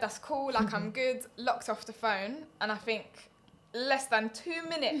like, yeah, that's cool. Like, I'm good. Locked off the phone. And I think less than 2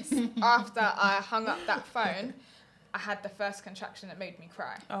 minutes after I hung up that phone, I had the first contraction that made me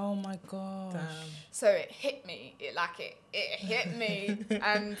cry. Oh my gosh. Damn. So it hit me. It hit me.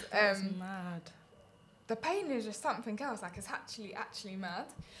 And that's mad. The pain is just something else. Like it's actually mad.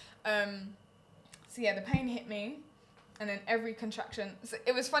 So yeah, the pain hit me. And then every contraction, so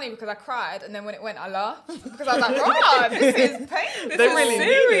it was funny because I cried, and then when it went, I laughed because I was like, "Wow, this is pain. This is really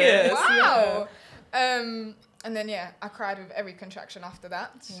serious. Wow." Yeah. And then I cried with every contraction after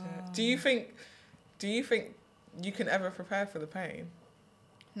that. Wow. Do you think you can ever prepare for the pain?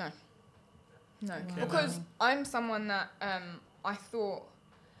 No. Because I'm someone that I thought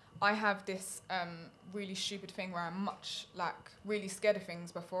I have this really stupid thing where I'm much like really scared of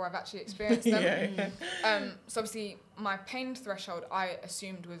things before I've actually experienced them. So obviously my pain threshold I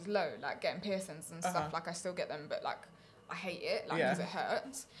assumed was low, like getting piercings and stuff. Like I still get them, but like I hate it, like because it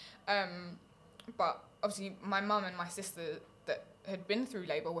hurts. But obviously my mum and my sister that had been through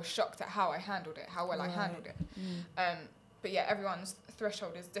labour were shocked at how I handled it, how well I handled it. But yeah, everyone's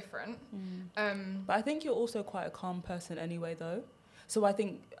threshold is different. But I think you're also quite a calm person anyway, though. So I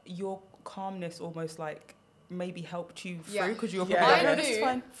think your calmness almost like maybe helped you through because you're I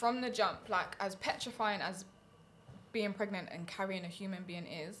knew from the jump, like as petrifying as being pregnant and carrying a human being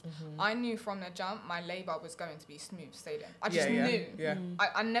is, I knew from the jump my labour was going to be smooth sailing. I just knew.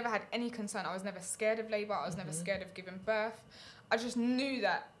 I never had any concern. I was never scared of labour. I was never scared of giving birth. I just knew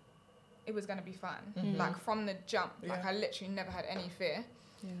that it was going to be fine. Like from the jump, like I literally never had any fear.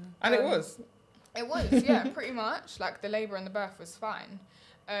 And it was. It was, yeah, pretty much. Like the labour and the birth was fine.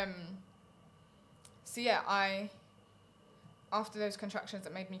 So yeah, after those contractions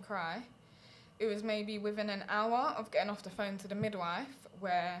that made me cry, it was maybe within an hour of getting off the phone to the midwife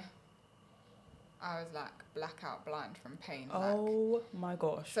where I was like blackout blind from pain. Oh my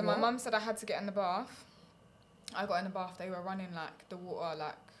gosh. So my mum said I had to get in the bath. I got in the bath, they were running like the water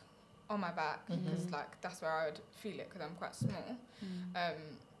like on my back because like that's where I would feel it because I'm quite small.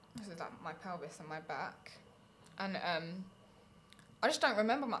 This is like my pelvis and my back. And I just don't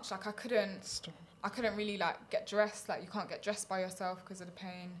remember much. Like I couldn't really like get dressed. Like you can't get dressed by yourself because of the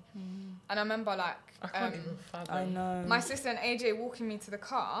pain. And I remember like I can't even fathom. I know. My sister and AJ walking me to the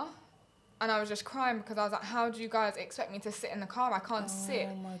car, and I was just crying because I was like, how do you guys expect me to sit in the car? I can't sit.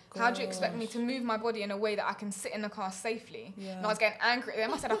 My how do you expect me to move my body in a way that I can sit in the car safely? And I was getting angry at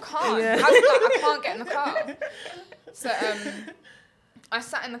them. I said, I can't. I can't get in the car. So I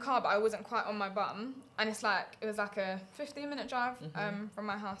sat in the car, but I wasn't quite on my bum. And it was like a 15-minute drive from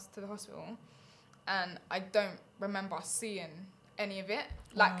my house to the hospital. And I don't remember seeing any of it.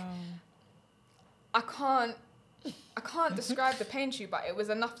 Like, I can't describe the pain to you, but it was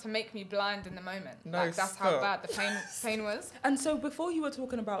enough to make me blind in the moment. Like, that's how bad the pain was. And so before you were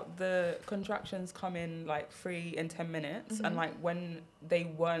talking about the contractions coming like 3 in 10 minutes and like when they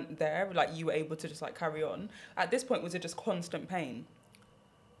weren't there, like you were able to just like carry on. At this point, was it just constant pain?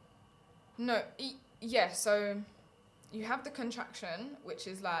 No, so you have the contraction, which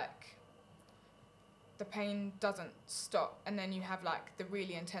is like the pain doesn't stop, and then you have like the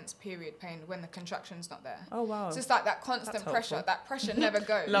really intense period pain when the contraction's not there. Oh wow! So it's like that constant pressure. That pressure never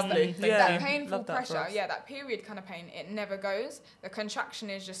goes. Lovely. That painful pressure. Yeah, that period kind of pain. It never goes. The contraction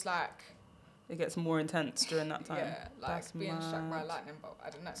is just like. It gets more intense during that time. Yeah, like that's being struck by a lightning bolt.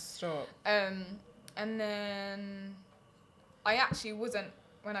 I don't know. Stop. And then I actually wasn't.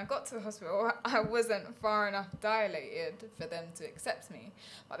 When I got to the hospital, I wasn't far enough dilated for them to accept me.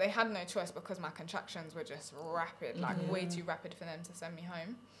 But they had no choice because my contractions were just rapid, like way too rapid for them to send me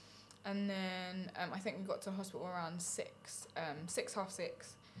home. And then I think we got to the hospital around 6, 6:30.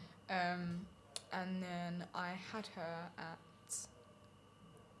 And then I had her at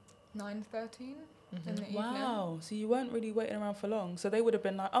 9:13 in the evening. Wow, so you weren't really waiting around for long. So they would have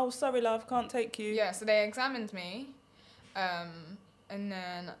been like, oh, sorry, love, can't take you. Yeah, so they examined me. And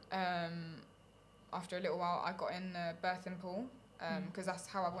then after a little while, I got in the birthing pool because that's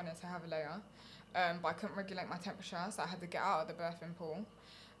how I wanted to have a layer. But I couldn't regulate my temperature, so I had to get out of the birthing pool.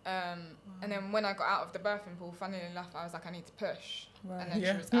 And then when I got out of the birthing pool, funnily enough, I was like, I need to push. Right. And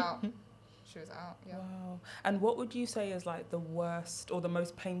then she was out. She was out, yeah. Wow. And what would you say is like the worst or the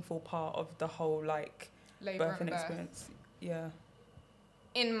most painful part of the whole like Labour birthing experience? Yeah.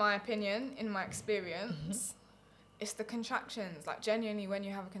 In my opinion, in my experience, it's the contractions. Like genuinely, when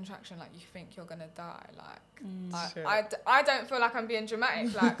you have a contraction, like you think you're gonna die. Like I don't feel like I'm being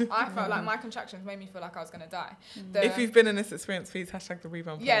dramatic. Like I felt like my contractions made me feel like I was gonna die. If you've been in this experience, please hashtag the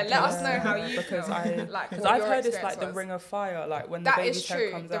rebound. Yeah, let us know how you feel. Because I've heard it's like the ring of fire. Like when the baby's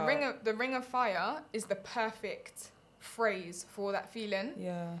head comes out. The ring of fire is the perfect phrase for that feeling.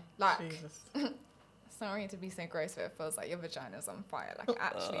 Yeah. Like. Jesus. Sorry to be so gross, but it feels like your vagina's on fire. Like it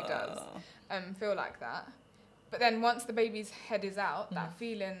actually does. Feel like that. But then once the baby's head is out, that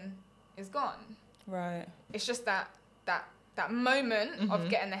feeling is gone. Right. It's just that moment of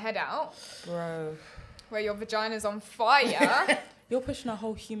getting the head out. Bro. Where your vagina's on fire. You're pushing a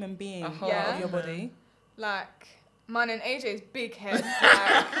whole human being out of your body. Like, mine and AJ's big head.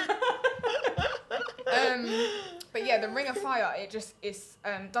 But yeah, the ring of fire, it just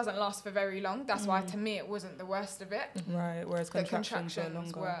doesn't last for very long. That's why, to me, it wasn't the worst of it. Right, whereas the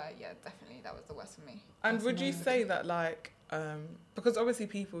contractions were, definitely, that was the worst for me. And would you say that, like, because obviously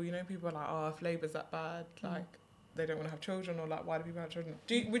people, people are like, oh, if labour's that bad, like, they don't want to have children, or like, why do people have children?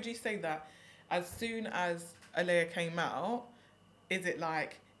 Would you say that as soon as Alea came out, is it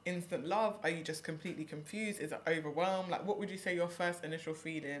like instant love? Are you just completely confused? Is it overwhelmed? Like, what would you say your first initial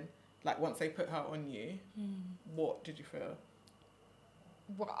feeling? Like, once they put her on you, what did you feel?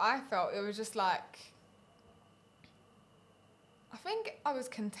 What I felt, it was just like, I think I was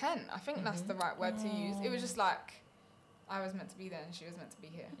content. I think that's the right word to use. It was just like, I was meant to be there and she was meant to be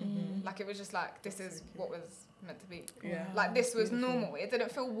here. Like, it was just like, this is what was meant to be. Yeah. Like, this was normal. It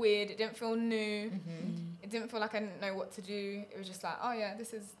didn't feel weird. It didn't feel new. It didn't feel like I didn't know what to do. It was just like, oh yeah,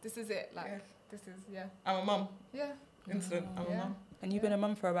 this is it. Like, this is, I'm a mum. Yeah. Instant, I'm a mum. And you've been a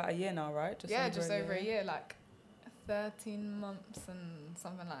mum for about a year now, right? Just over a year, like 13 months and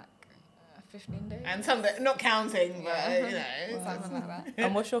something like 15 days. And something, not counting, but something like that.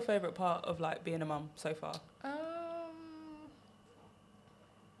 And what's your favourite part of like being a mum so far?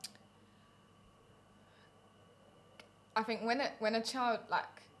 I think when a child, like,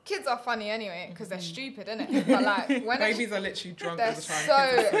 kids are funny anyway because they're stupid, innit? But like when babies are literally drunk all the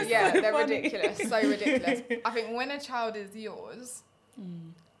time. They're ridiculous, so ridiculous. I think when a child is yours,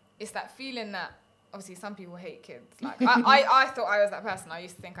 it's that feeling that obviously some people hate kids. Like I thought I was that person. I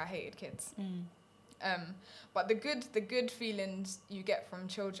used to think I hated kids. But the good feelings you get from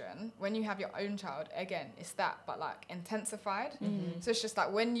children when you have your own child, again, it's that, but like intensified. So it's just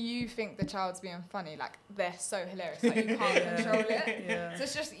like when you think the child's being funny, like they're so hilarious, like you can't control it. So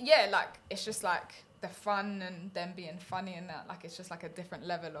it's just it's just like the fun and them being funny and that, like it's just like a different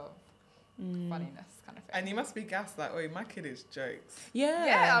level of funniness kind of thing. And you must be gassed like, oh, my kid is jokes.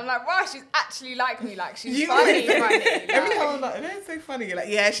 Yeah, I'm like, wow, she's actually like me, like she's funny. Like, every time I'm like, that's so funny. You're like,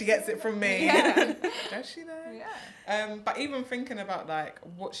 yeah, she gets it from me. Yeah. Does she though? Yeah. But even thinking about like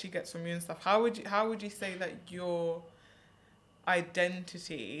what she gets from you and stuff, how would you say that your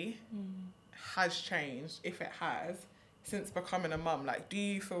identity has changed, if it has, since becoming a mum? Like, do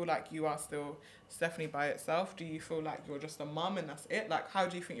you feel like you are still Stephanie by itself? Do you feel like you're just a mum and that's it? Like, how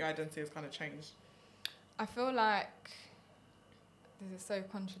do you think your identity has kind of changed? I feel like this is so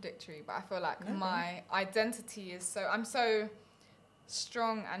contradictory, but I feel like my identity is I'm so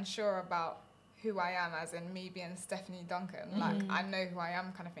strong and sure about who I am, as in me being Stephanie Duncan. Like, I know who I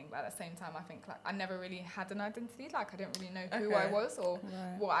am kind of thing, but at the same time, I think like I never really had an identity. Like, I didn't really know who I was or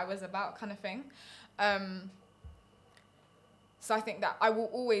what I was about kind of thing. So I think that I will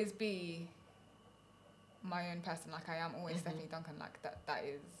always be my own person. Like I am always Stephanie Duncan. Like that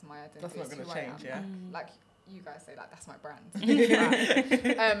is my identity. That's not going to change, yeah. Like you guys say, like that's my brand.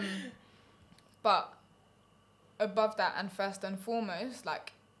 Right? But above that, and first and foremost,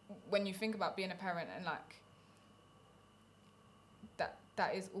 like when you think about being a parent, and like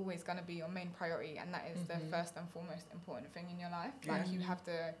that is always going to be your main priority, and that is the first and foremost important thing in your life. Like you have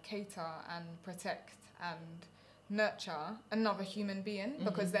to cater and protect and nurture another human being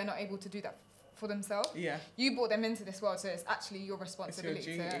because they're not able to do that for themselves. Yeah. You brought them into this world, so it's actually your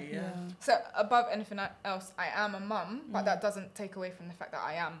responsibility. It's your duty, So above anything else, I am a mum, but that doesn't take away from the fact that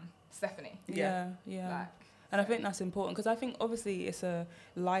I am Stephanie. Yeah. Like, and I think that's important because I think obviously it's a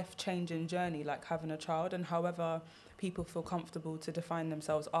life-changing journey, like having a child, and however people feel comfortable to define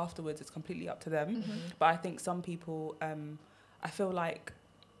themselves afterwards, it's completely up to them. But I think some people, I feel like,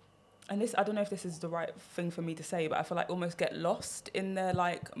 and this, I don't know if this is the right thing for me to say, but I feel like almost get lost in their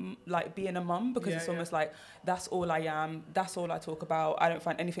like being a mum, because it's almost like that's all I am, that's all I talk about. I don't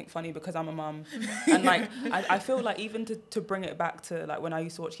find anything funny because I'm a mum. And like I feel like even to bring it back to like when I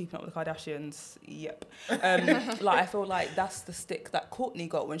used to watch Keeping Up with the Kardashians, like I feel like that's the stick that Courtney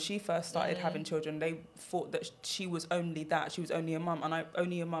got when she first started having children. They thought that she was only that, she was only a mum, and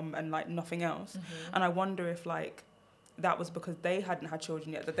only a mum and like nothing else. And I wonder if like that was because they hadn't had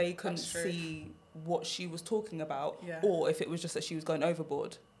children yet, that they couldn't see what she was talking about, or if it was just that she was going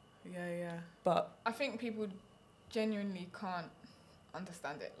overboard. But I think people genuinely can't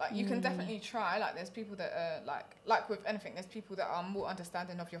understand it. Like you can definitely try. Like there's people that are like with anything, there's people that are more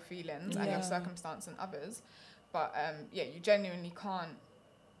understanding of your feelings and your circumstance than others. But you genuinely can't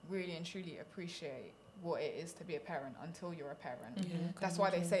really and truly appreciate what it is to be a parent until you're a parent. That's why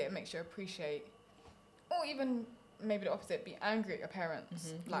they say it makes you appreciate, or even maybe the opposite, be angry at your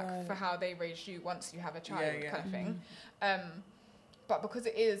parents, for how they raised you once you have a child, kind of thing. But because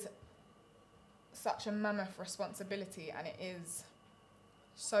it is such a mammoth responsibility and it is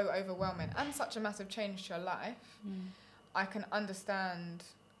so overwhelming and such a massive change to your life, I can understand.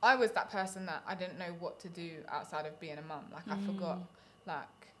 I was that person that I didn't know what to do outside of being a mum. Like I forgot, like,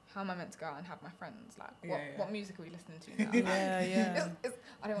 how am I meant to go out and have my friends? Like, what music are we listening to now? It's,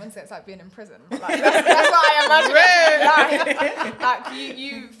 I don't want to say it's like being in prison, but like, that's what I imagine. Like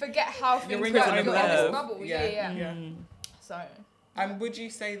you forget how things work. You're in this bubble. So. And would you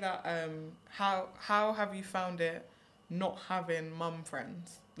say that, how have you found it not having mum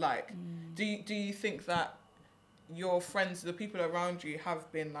friends? Like, do you think that your friends, the people around you, have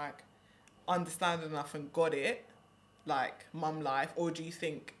been like understanding enough and got it, like mum life, or do you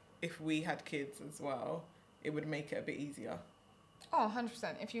think if we had kids as well, it would make it a bit easier? Oh,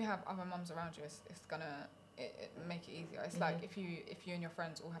 100%. If you have other mums around you, it's gonna it make it easier. It's like if you and your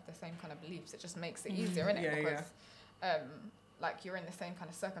friends all have the same kind of beliefs, it just makes it easier, innit? Because like you're in the same kind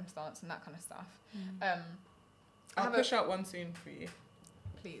of circumstance and that kind of stuff. I'll push out one soon for you.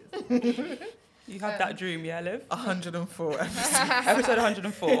 Please. You had that dream, Liv? 104 episodes. Episode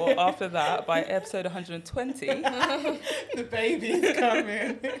 104. After that, by episode 120... the baby's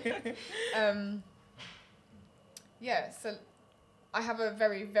coming. So I have a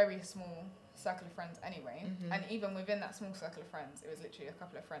very, very small circle of friends anyway. And even within that small circle of friends, it was literally a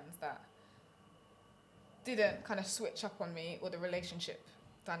couple of friends that didn't kind of switch up on me, or the relationship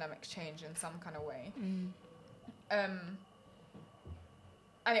dynamics change in some kind of way. And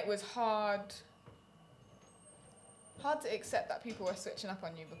it was hard to accept that people were switching up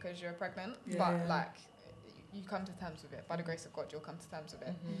on you because you're pregnant, but like you come to terms with it. By the grace of God, you'll come to terms with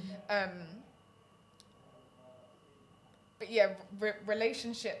it. But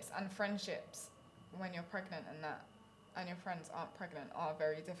relationships and friendships when you're pregnant and your friends aren't pregnant are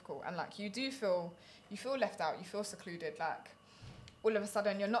very difficult. And like you feel left out, you feel secluded. Like all of a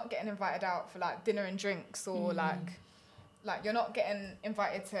sudden you're not getting invited out for like dinner and drinks, or like you're not getting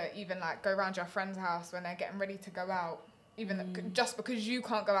invited to even like go around your friend's house when they're getting ready to go out, even just because you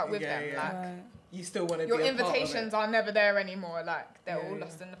can't go out with them. Like you still want to. Your invitations are never there anymore. Like they're all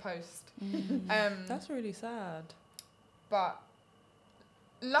lost in the post. That's really sad. But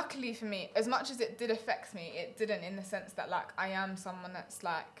luckily for me, as much as it did affect me, it didn't in the sense that like I am someone that's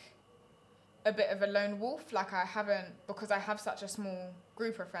like a bit of a lone wolf. Like I haven't, because I have such a small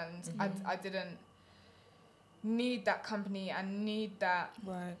group of friends, I didn't need that company and need that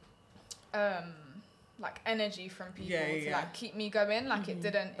like energy from people to like keep me going. Like it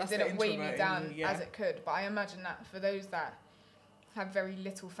didn't weigh me down as it could. But I imagine that for those that have very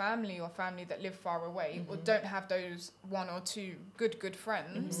little family, or family that live far away, or don't have those one or two good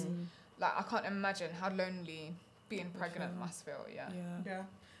friends, like I can't imagine how lonely being pregnant must feel.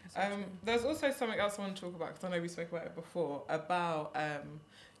 Exactly. There's also something else I want to talk about, because I know we spoke about it before, about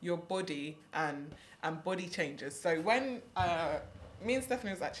your body and body changes. So when me and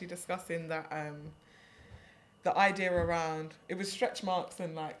Stephanie was actually discussing that the idea around, it was stretch marks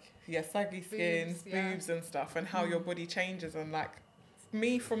and like saggy skins, boobs and stuff, and how your body changes, and like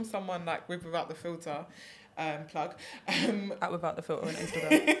me from someone like with Without the Filter, plug at Without the Filter on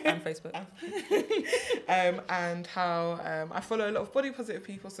Instagram and Facebook, and how I follow a lot of body positive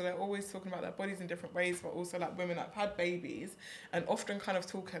people, so they're always talking about their bodies in different ways, but also like women that have had babies and often kind of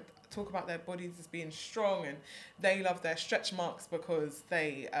talk about their bodies as being strong, and they love their stretch marks because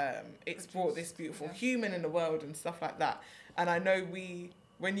they it's brought this beautiful human in the world and stuff like that. And I know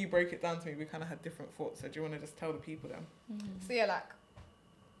when you broke it down to me, we kind of had different thoughts. So do you want to just tell the people then? So yeah, like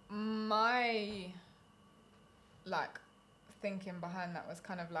my like thinking behind that was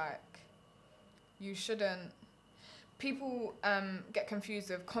kind of like, you shouldn't, people get confused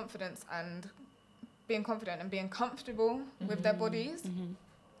with confidence and being confident and being comfortable with their bodies.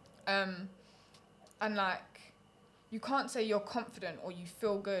 And like, you can't say you're confident or you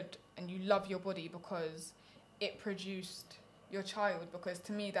feel good and you love your body because it produced your child, because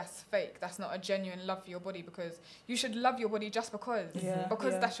to me that's fake. That's not a genuine love for your body, because you should love your body just because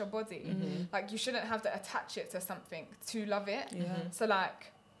that's your body. Like, you shouldn't have to attach it to something to love it. So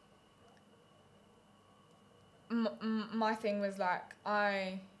like my thing was like,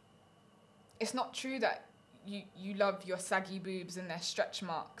 it's not true that you love your saggy boobs and their stretch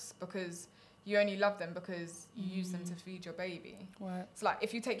marks, because you only love them because you use them to feed your baby. Right. So like,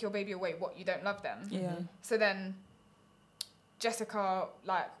 if you take your baby away, what, you don't love them? So then Jessica,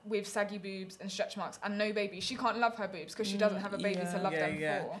 like, with saggy boobs and stretch marks and no baby, she can't love her boobs because she doesn't have a baby to love them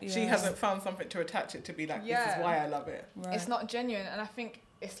for. She hasn't found something to attach it to be like, this is why I love it. Right. It's not genuine. And I think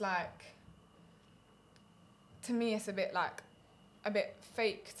it's like, to me, it's a bit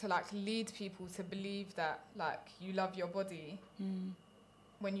fake to like lead people to believe that like you love your body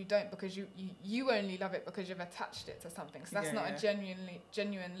when you don't, because you only love it because you've attached it to something. So that's not a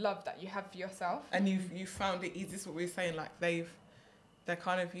genuine love that you have for yourself. And you found it easy. This is what we were saying, like they're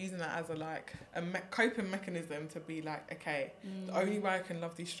kind of using that as a coping mechanism to be like, okay, the only way I can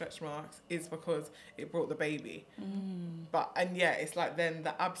love these stretch marks is because it brought the baby. It's like, then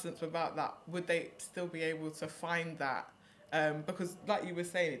the absence without that, would they still be able to find that? Because like you were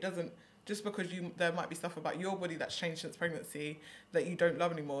saying, it doesn't, just because there might be stuff about your body that's changed since pregnancy that you don't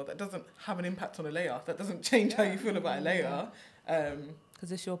love anymore, that doesn't have an impact on a layer. That doesn't change how you feel about a layer.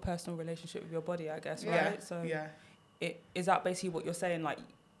 Because it's your personal relationship with your body, I guess, right? So is that basically what you're saying? Like,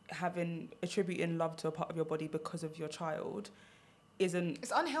 attributing love to a part of your body because of your child isn't...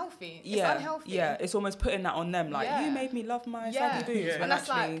 It's unhealthy. It's unhealthy. Yeah, it's almost putting that on them. Like, you made me love my saggy boobs. Yeah. And that's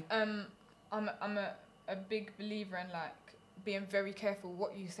actually, like, I'm a big believer in, like, being very careful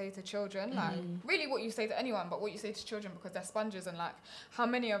what you say to children, like really what you say to anyone, but what you say to children, because they're sponges. And like, how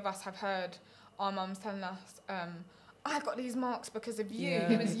many of us have heard our mums telling us, I've got these marks because of you.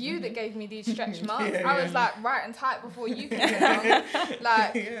 It was you that gave me these stretch marks. I was like right and tight before you came along.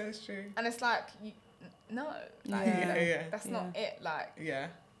 Like, that's true. And it's like, that's not it. Like,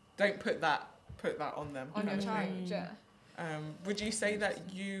 don't put that on them, on your child. Would you say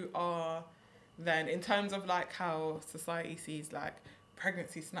that you are then, in terms of like how society sees like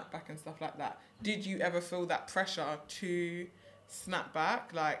pregnancy snapback and stuff like that, did you ever feel that pressure to snap back,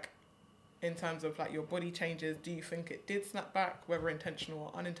 like in terms of like your body changes? Do you think it did snap back, whether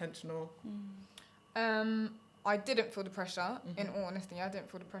intentional or unintentional? I didn't feel the pressure. In all honesty, I didn't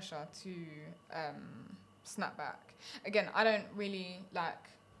feel the pressure to snap back. Again, I don't really like,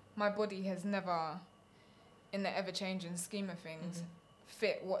 my body has never, in the ever changing scheme of things,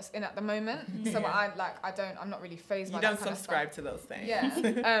 fit what's in at the moment. So I'm not really phased by that kind of stuff. You don't subscribe to those things.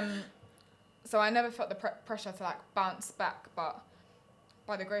 Yeah. So I never felt the pressure to like bounce back, but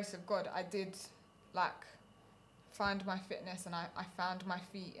by the grace of God, I did like find my fitness, and I found my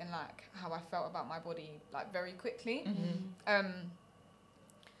feet in like how I felt about my body like very quickly.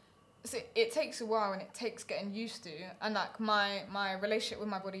 So it takes a while, and it takes getting used to, and like my relationship with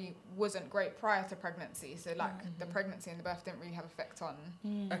my body wasn't great prior to pregnancy, so like the pregnancy and the birth didn't really have effect on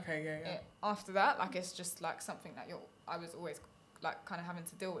it after that. Like, it's just like something that I was always like kind of having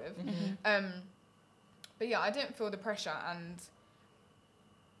to deal with. But yeah, I didn't feel the pressure, and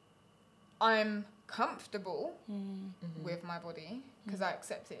I'm comfortable with my body because I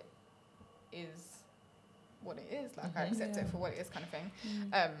accept it is what it is. Like, I accept it for what it is, kind of thing.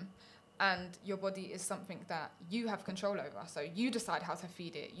 And your body is something that you have control over. So you decide how to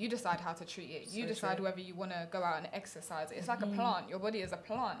feed it. You decide how to treat it. You decide whether you want to go out and exercise. It's like a plant. Your body is a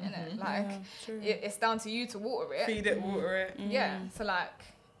plant, isn't it? Like, it's down to you to water it. Feed it, water it. Yeah. So like,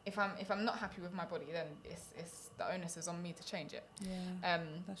 if I'm not happy with my body, then it's the onus is on me to change it. Yeah,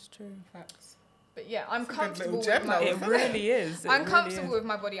 that's true. Facts. But yeah, I'm That's comfortable with gem, my body. It really is. I'm comfortable with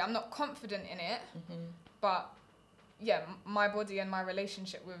my body. I'm not confident in it, but yeah, my body and my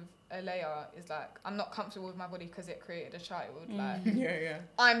relationship with Alea is like, I'm not comfortable with my body because it created a child. Like,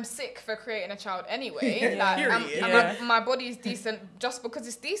 I'm sick for creating a child anyway. Like, my body's decent just because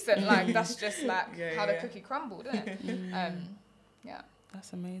it's decent. Like, that's just like how the cookie crumbled, isn't it? Yeah.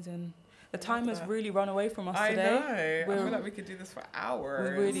 That's amazing. The time has really run away from us today. I know. I feel like we could do this for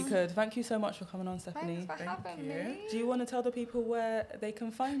hours. We really could. Thank you so much for coming on, Stephanie. Thanks for having me. Do you want to tell the people where they can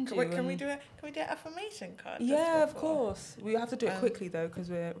find you? Wait, can we do an affirmation card? Yeah, of course. We have to do it quickly though because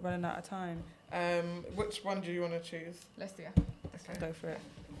we're running out of time. Which one do you want to choose? Let's do it. Okay. Go for it.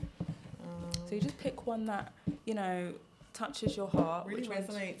 So you just pick one that, you know, touches your heart. Really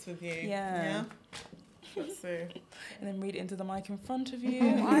resonates with you. Yeah. Let's see. And then read it into the mic in front of you.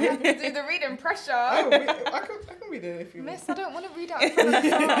 I have to do the reading pressure. I can read it if you want. Miss, I don't want to read out in front of the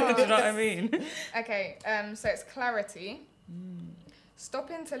class. Do you know what I mean? Okay, so it's clarity.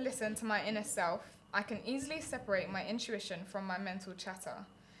 Stopping to listen to my inner self, I can easily separate my intuition from my mental chatter.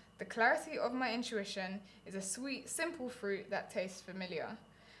 The clarity of my intuition is a sweet, simple fruit that tastes familiar.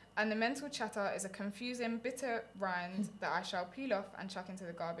 And the mental chatter is a confusing, bitter rind that I shall peel off and chuck into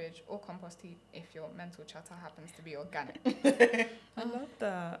the garbage or compost heap if your mental chatter happens to be organic. I love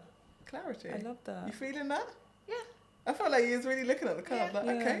that. Clarity. I love that. You feeling that? Yeah. I felt like you was really looking at the card. Like,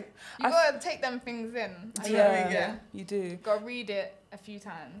 okay. You gotta take them things in. Yeah, you do. Gotta read it a few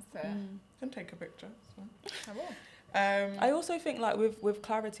times. So. Can take a picture. I will. I also think like with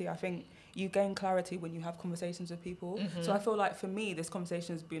clarity, I think you gain clarity when you have conversations with people. So I feel like for me, this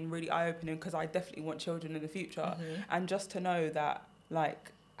conversation has been really eye-opening because I definitely want children in the future. And just to know that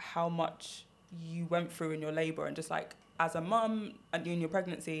like how much you went through in your labour and just like as a mum and in your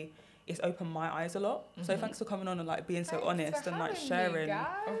pregnancy, it's opened my eyes a lot. So thanks for coming on and like being so honest and like sharing.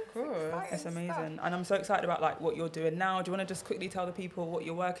 Of course. It's amazing. Stuff. And I'm so excited about like what you're doing now. Do you want to just quickly tell the people what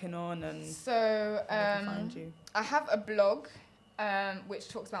you're working on and so where they can find you? I have a blog which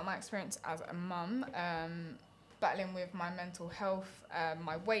talks about my experience as a mum, battling with my mental health,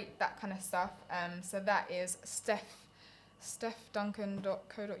 my weight, that kind of stuff. So that is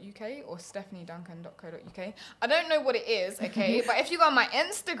stephDuncan.co.uk or stephanieduncan.co.uk. I don't know what it is, okay, but if you go on my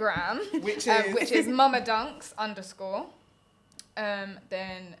Instagram, which is mamadunks_,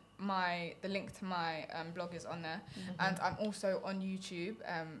 then the link to my blog is on there. And I'm also on YouTube,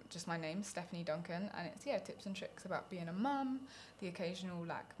 just my name, Stephanie Duncan, and it's tips and tricks about being a mum, the occasional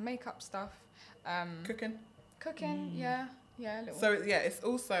like makeup stuff, cooking, yeah. So it's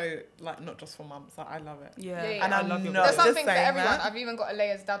also like not just for mums. Like, I love it. Yeah. And I love there's something for everyone. I've even got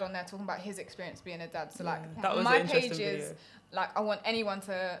Alea's dad on there talking about his experience being a dad. So like my page is like I want anyone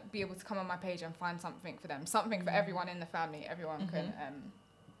to be able to come on my page and find something for them, something for everyone in the family. Everyone can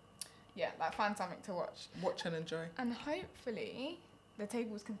like find something to watch and enjoy. And hopefully the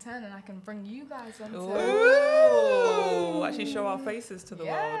tables can turn and I can bring you guys on. Ooh, actually show our faces to the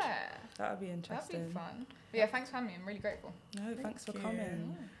world. That would be interesting. That'd be fun. But yeah, thanks for having me. I'm really grateful. No, thanks for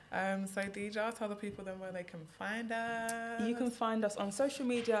coming. So Deja, tell the people then where they can find us. You can find us on social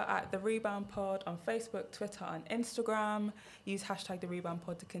media at The Rebound Pod on Facebook, Twitter and Instagram. Use hashtag The Rebound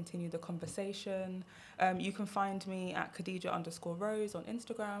Pod to continue the conversation. You can find me at Khadija_Rose on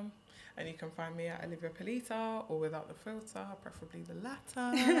Instagram. And you can find me at Olivia Polita or without the filter, preferably the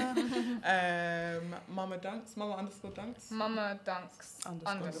latter. Mama Dunks. Mama Dunks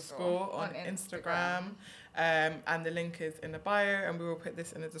 _ on Instagram. And the link is in the bio, and we will put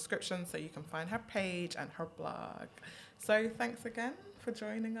this in the description so you can find her page and her blog. So thanks again for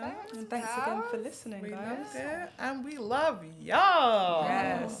joining us. And thanks again for listening, guys. We loved it, and we love y'all.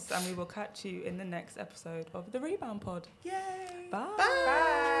 Yes, and we will catch you in the next episode of The Rebound Pod. Yay. Bye.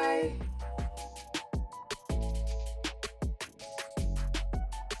 Bye.